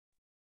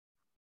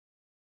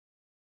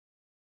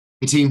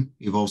Hey team,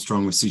 Evolve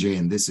Strong with CJ,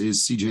 and this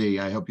is CJ.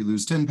 I help you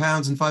lose 10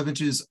 pounds and 5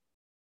 inches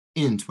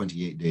in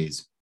 28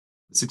 days.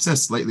 The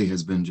success lately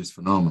has been just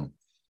phenomenal.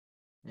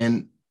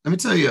 And let me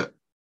tell you,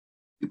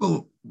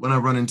 people, when I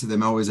run into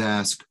them, always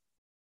ask,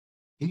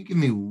 can you give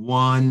me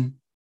one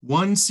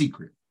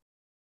secret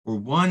or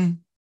one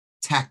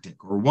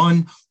tactic or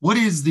what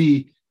is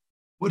the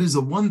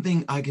one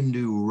thing I can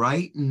do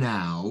right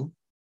now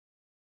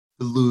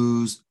to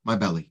lose my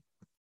belly?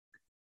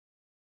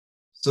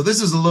 So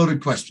this is a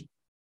loaded question.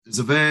 It's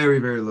a very,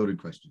 very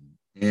loaded question.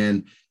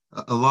 And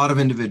a lot of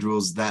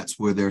individuals, that's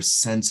where their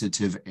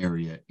sensitive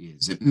area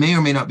is. It may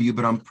or may not be you,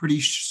 but I'm pretty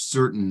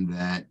certain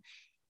that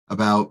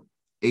about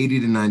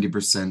 80 to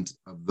 90%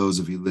 of those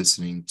of you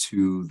listening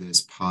to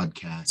this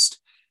podcast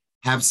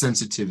have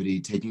sensitivity,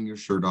 taking your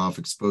shirt off,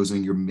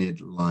 exposing your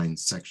midline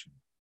section.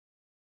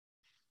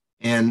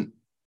 And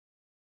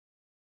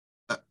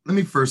let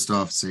me first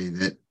off say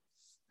that,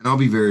 and I'll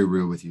be very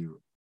real with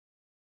you,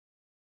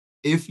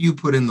 if you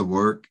put in the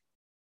work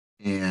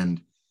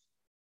and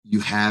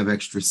you have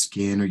extra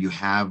skin or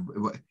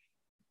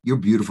you're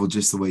beautiful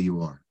just the way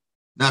you are.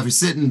 Now, if you're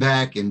sitting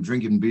back and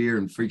drinking beer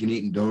and freaking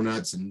eating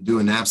donuts and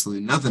doing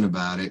absolutely nothing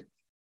about it,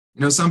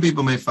 some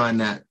people may find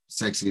that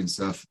sexy and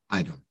stuff.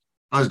 I don't.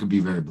 I was going to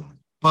be very blunt.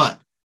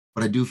 But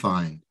what I do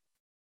find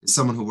is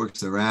someone who works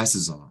their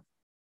asses off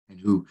and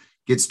who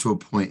gets to a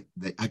point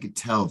that I could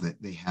tell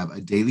that they have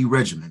a daily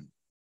regimen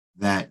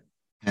that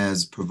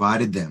has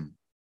provided them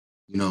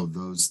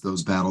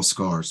those battle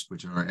scars,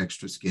 which are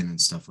extra skin and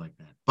stuff like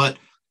that. But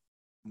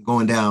I'm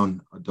going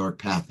down a dark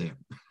path there.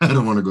 I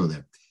don't want to go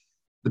there.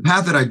 The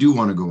path that I do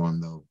want to go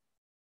on, though,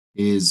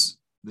 is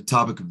the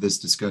topic of this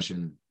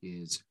discussion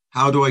is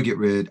how do I get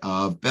rid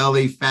of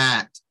belly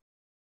fat?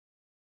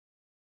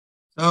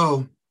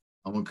 So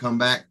I'm going to come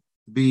back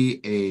to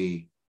be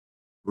a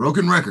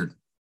broken record.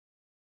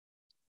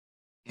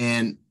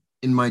 And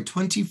in my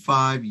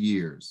 25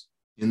 years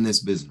in this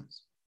business,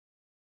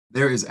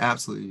 there is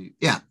absolutely,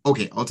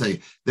 I'll tell you,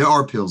 there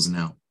are pills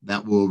now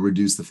that will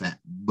reduce the fat,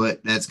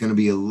 but that's going to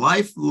be a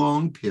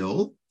lifelong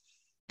pill.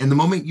 And the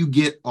moment you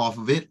get off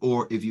of it,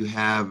 or if you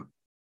have,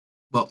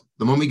 the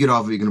moment you get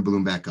off of it, you're going to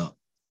balloon back up.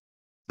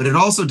 But it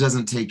also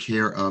doesn't take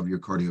care of your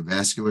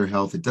cardiovascular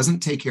health. It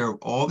doesn't take care of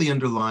all the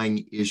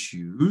underlying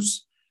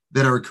issues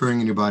that are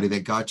occurring in your body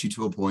that got you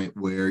to a point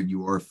where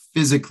you are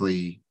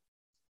physically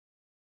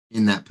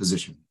in that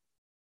position,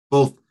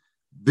 both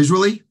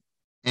visually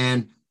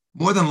and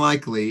more than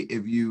likely,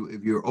 if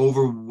you're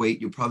overweight,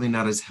 you're probably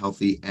not as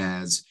healthy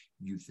as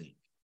you think,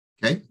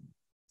 okay?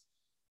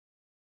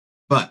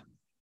 But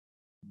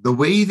the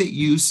way that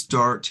you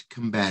start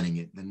combating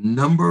it, the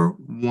number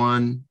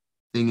one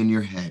thing in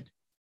your head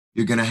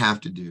you're going to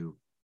have to do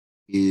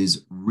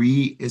is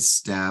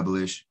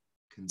reestablish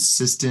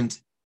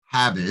consistent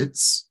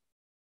habits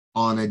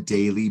on a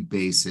daily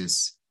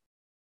basis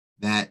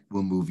that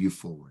will move you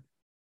forward,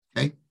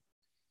 okay?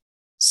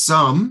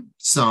 Some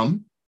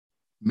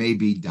may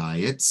be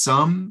diet,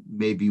 some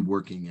may be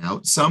working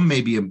out, some may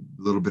be a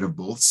little bit of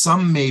both,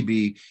 some may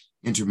be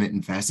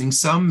intermittent fasting,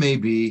 some may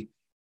be,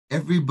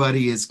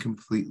 everybody is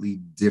completely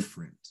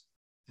different.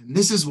 And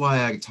this is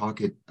why I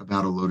talk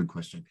about a loaded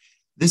question.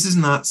 This is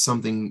not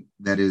something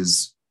that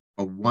is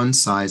a one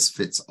size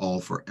fits all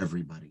for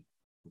everybody,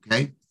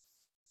 okay?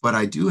 But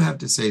I do have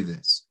to say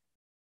this.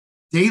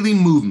 Daily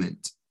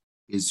movement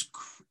is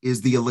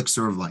the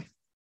elixir of life.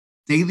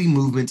 Daily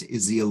movement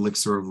is the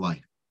elixir of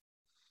life.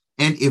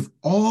 And if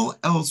all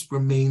else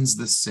remains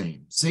the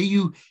same, say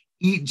you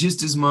eat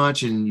just as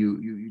much and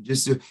you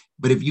just do,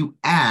 but if you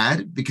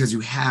add, because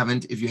you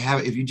haven't, if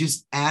you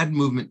just add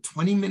movement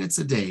 20 minutes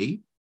a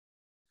day,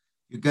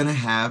 you're going to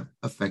have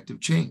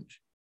effective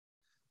change.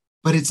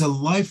 But it's a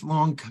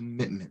lifelong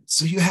commitment.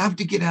 So you have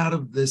to get out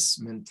of this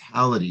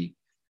mentality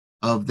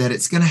of that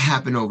it's going to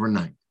happen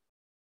overnight.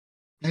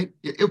 Okay?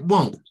 It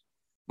won't.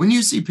 When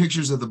you see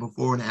pictures of the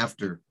before and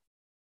after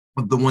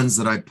of the ones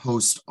that I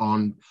post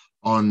on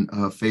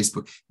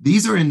Facebook,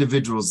 these are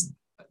individuals.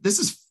 This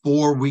is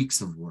 4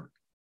 weeks of work.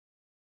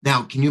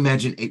 Now, can you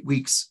imagine 8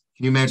 weeks?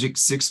 Can you imagine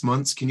 6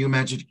 months? Can you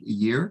imagine a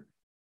year?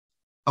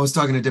 I was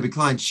talking to Debbie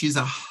Klein. She's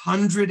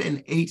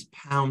 108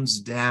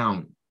 pounds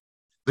down,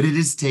 but it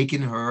has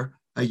taken her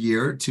a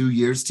year, 2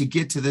 years to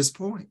get to this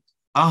point.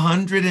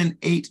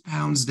 108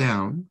 pounds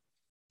down.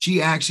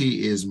 She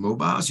actually is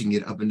mobile. She can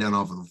get up and down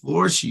off of the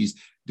floor. She's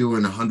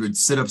doing 100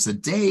 sit-ups a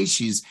day.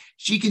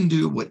 She can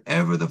do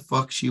whatever the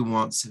fuck she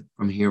wants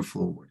from here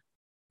forward.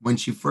 When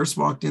she first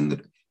walked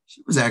in,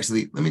 she was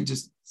actually, let me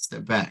just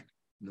step back.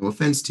 No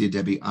offense to you,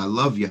 Debbie. I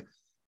love you,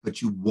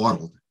 but you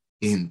waddled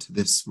into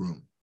this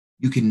room.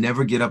 You can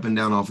never get up and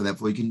down off of that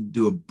floor. You can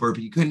do a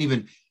burpee. You couldn't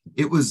even,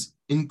 it was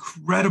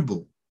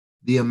incredible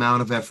the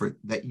amount of effort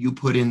that you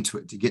put into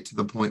it to get to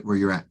the point where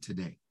you're at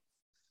today.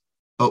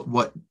 But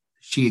what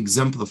she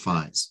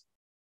exemplifies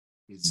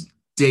is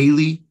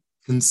daily,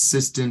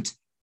 consistent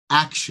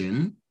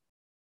action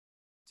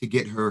to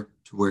get her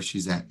to where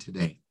she's at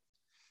today.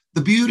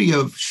 The beauty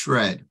of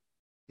Shred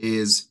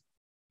is,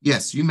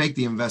 yes, you make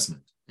the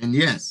investment. And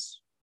yes,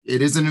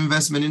 it is an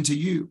investment into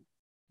you.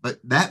 But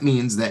that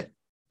means that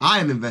I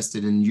am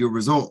invested in your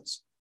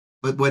results.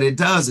 But what it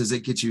does is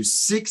it gets you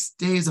 6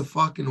 days a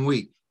fucking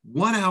week,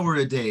 1 hour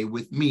a day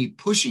with me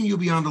pushing you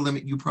beyond a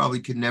limit you probably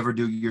could never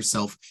do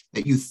yourself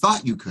that you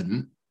thought you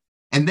couldn't.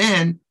 And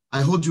then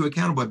I hold you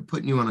accountable by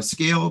putting you on a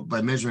scale,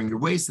 by measuring your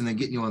waist, and then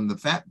getting you on the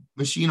fat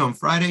machine on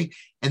Friday.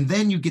 And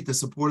then you get the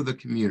support of the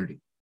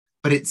community.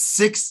 But it's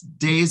 6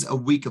 days a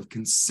week of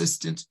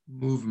consistent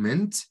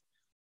movement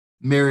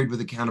married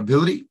with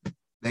accountability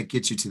that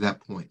gets you to that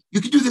point.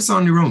 You could do this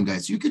on your own,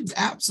 guys. You could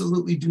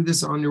absolutely do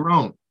this on your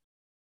own.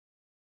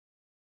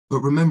 But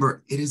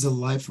remember, it is a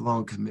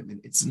lifelong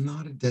commitment. It's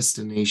not a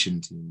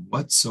destination team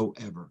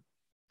whatsoever.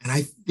 And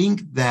I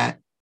think that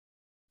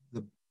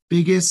the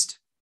biggest,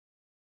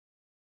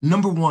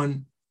 number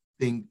one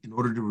thing in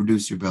order to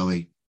reduce your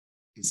belly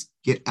is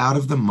get out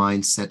of the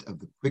mindset of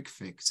the quick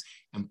fix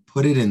and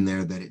put it in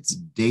there that it's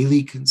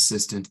daily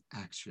consistent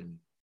action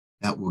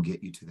that will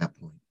get you to that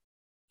point.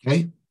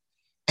 Okay?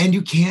 And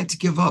you can't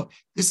give up.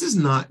 This is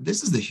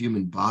the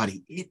human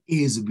body. It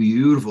is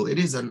beautiful. It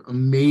is an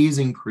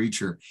amazing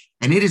creature.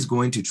 And it is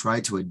going to try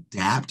to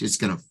adapt. It's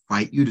going to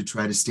fight you to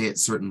try to stay at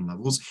certain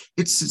levels.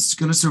 It's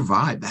going to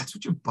survive. That's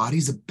what your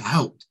body's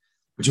about.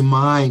 But your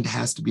mind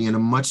has to be in a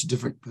much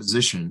different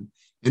position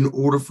in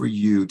order for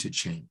you to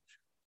change.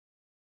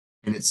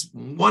 And it's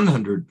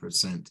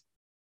 100%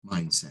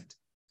 mindset.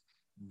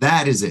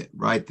 That is it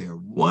right there.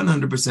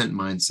 100%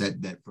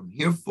 mindset that from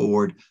here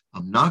forward,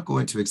 I'm not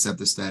going to accept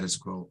the status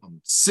quo.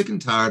 I'm sick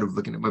and tired of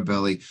looking at my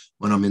belly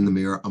when I'm in the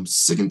mirror. I'm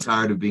sick and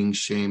tired of being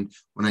shamed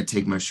when I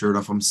take my shirt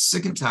off. I'm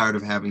sick and tired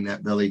of having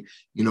that belly,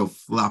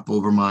 flop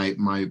over my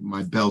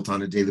belt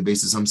on a daily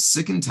basis. I'm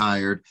sick and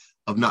tired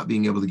of not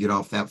being able to get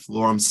off that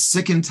floor. I'm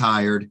sick and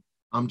tired.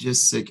 I'm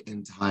just sick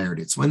and tired.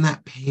 It's when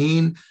that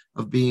pain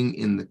of being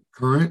in the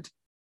current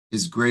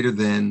is greater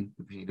than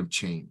the pain of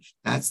change.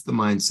 That's the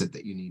mindset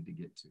that you need to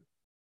get to.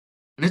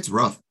 And it's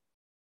rough.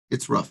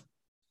 It's rough.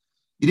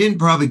 You didn't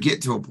probably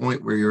get to a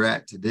point where you're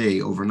at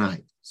today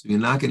overnight. So you're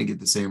not going to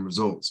get the same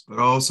results. But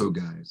also,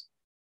 guys,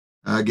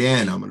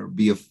 again, I'm going to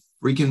be a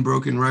freaking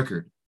broken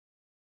record.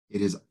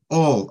 It is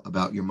all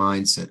about your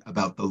mindset,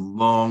 about the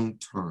long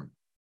term,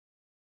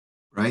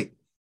 right?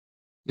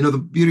 The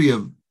beauty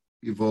of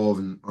Evolve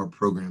in our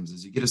programs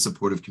is you get a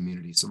supportive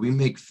community. So we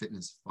make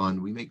fitness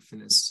fun. We make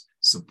fitness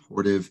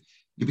supportive.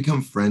 You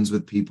become friends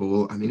with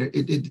people. I mean,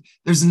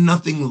 there's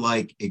nothing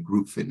like a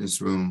group fitness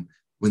room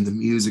when the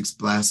music's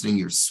blasting,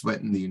 you're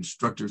sweating, the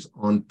instructor's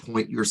on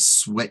point, you're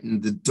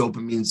sweating, the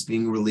dopamine's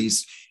being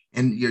released,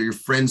 and your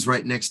friends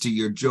right next to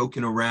you, you're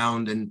joking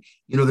around. And,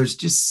 there's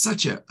just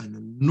such an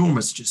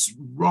enormous, just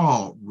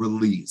raw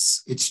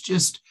release. It's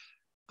just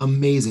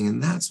amazing.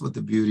 And that's what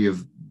the beauty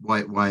of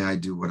why I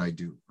do what I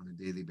do on a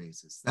daily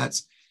basis.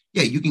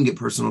 You can get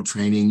personal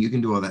training, you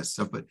can do all that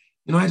stuff, but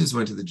I just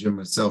went to the gym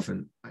myself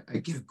and I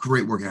get a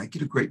great workout. I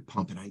get a great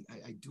pump and I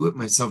do it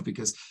myself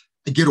because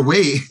I get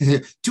away.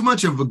 Too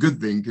much of a good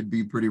thing could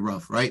be pretty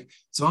rough, right?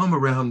 So I'm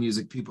around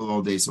music people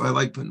all day. So I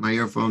like putting my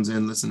earphones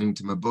in, listening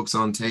to my books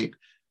on tape,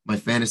 my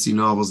fantasy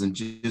novels, and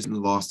just getting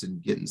lost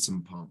and getting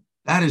some pump.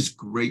 That is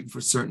great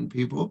for certain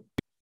people.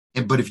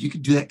 But if you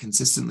could do that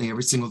consistently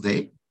every single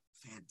day,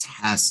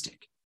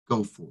 fantastic.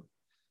 Go for it.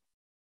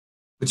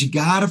 But you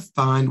got to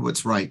find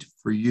what's right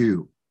for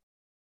you.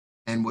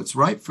 And what's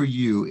right for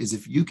you is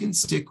if you can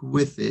stick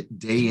with it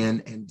day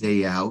in and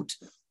day out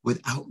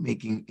without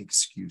making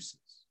excuses,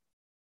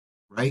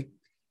 right?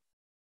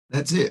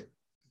 That's it.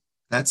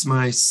 That's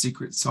my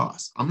secret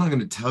sauce. I'm not going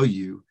to tell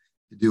you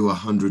to do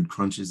 100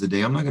 crunches a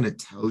day. I'm not going to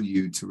tell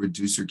you to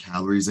reduce your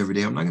calories every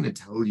day. I'm not going to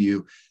tell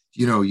you,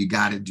 you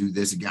got to do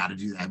this, you got to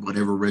do that,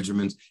 whatever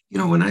regimens.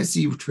 When I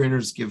see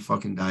trainers give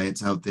fucking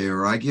diets out there,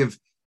 or I give,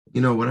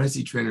 when I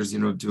see trainers,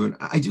 doing,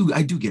 I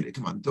do get it.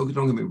 Come on, don't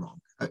get me wrong.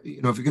 If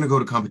you're going to go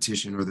to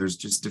competition or there's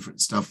just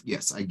different stuff,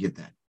 yes, I get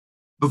that.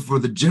 But for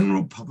the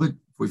general public,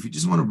 if you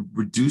just want to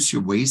reduce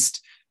your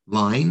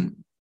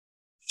waistline,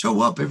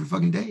 show up every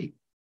fucking day.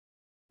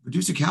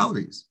 Reduce your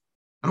calories.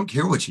 I don't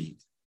care what you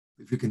eat.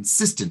 If you're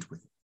consistent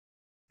with it,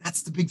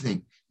 that's the big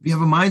thing. If you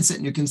have a mindset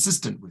and you're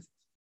consistent with it,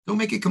 don't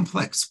make it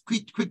complex.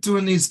 Quit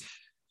doing these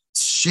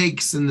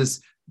shakes and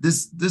this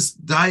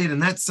diet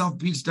and that South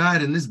Beach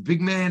diet and this big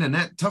man and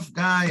that tough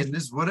guy and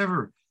this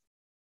whatever.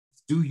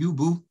 Do you,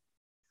 boo?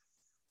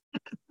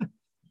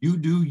 You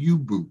do you,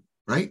 boo,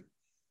 right?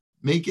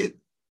 Make it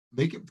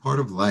part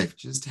of life.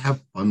 Just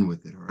have fun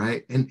with it, all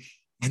right? And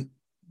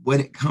when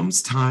it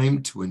comes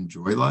time to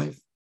enjoy life,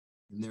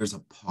 and there's a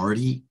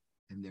party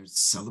and there's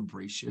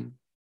celebration,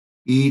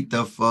 eat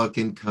the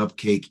fucking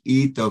cupcake,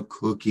 eat the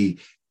cookie,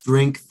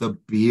 drink the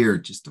beer.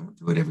 Just don't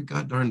do it every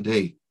goddamn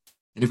day.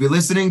 And if you're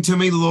listening to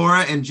me,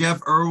 Laura and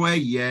Jeff Irway,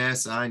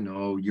 yes, I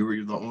know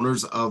you're the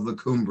owners of the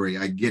Cumbre.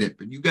 I get it,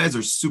 but you guys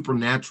are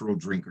supernatural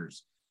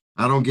drinkers.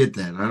 I don't get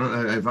that.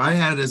 If I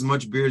had as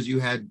much beer as you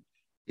had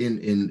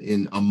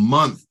in a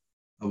month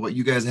of what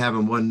you guys have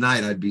in one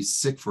night, I'd be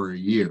sick for a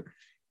year.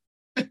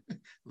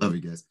 Love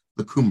you guys.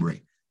 The Cumbre,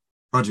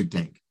 Project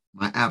Dank,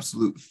 my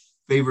absolute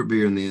favorite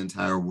beer in the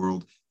entire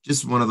world.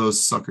 Just one of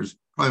those suckers.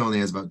 Probably only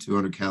has about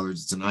 200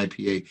 calories. It's an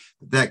IPA,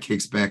 but that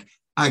kicks back.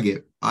 I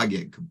get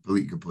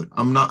complete kaput.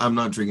 I'm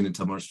not drinking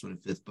until March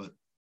 25th, but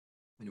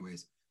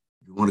anyways,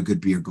 if you want a good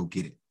beer, go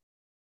get it.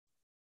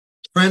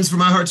 Friends from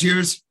My Heart to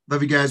Yours,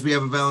 love you guys. We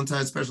have a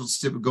Valentine's special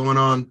tip going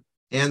on.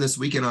 And this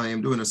weekend, I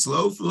am doing a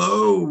slow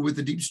flow with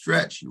a deep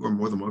stretch. You are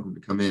more than welcome to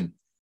come in.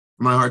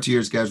 From My Heart to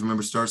Yours, guys,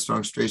 remember, start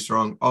strong, stay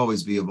strong,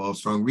 always be evolve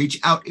strong. Reach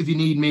out if you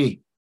need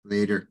me.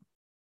 Later.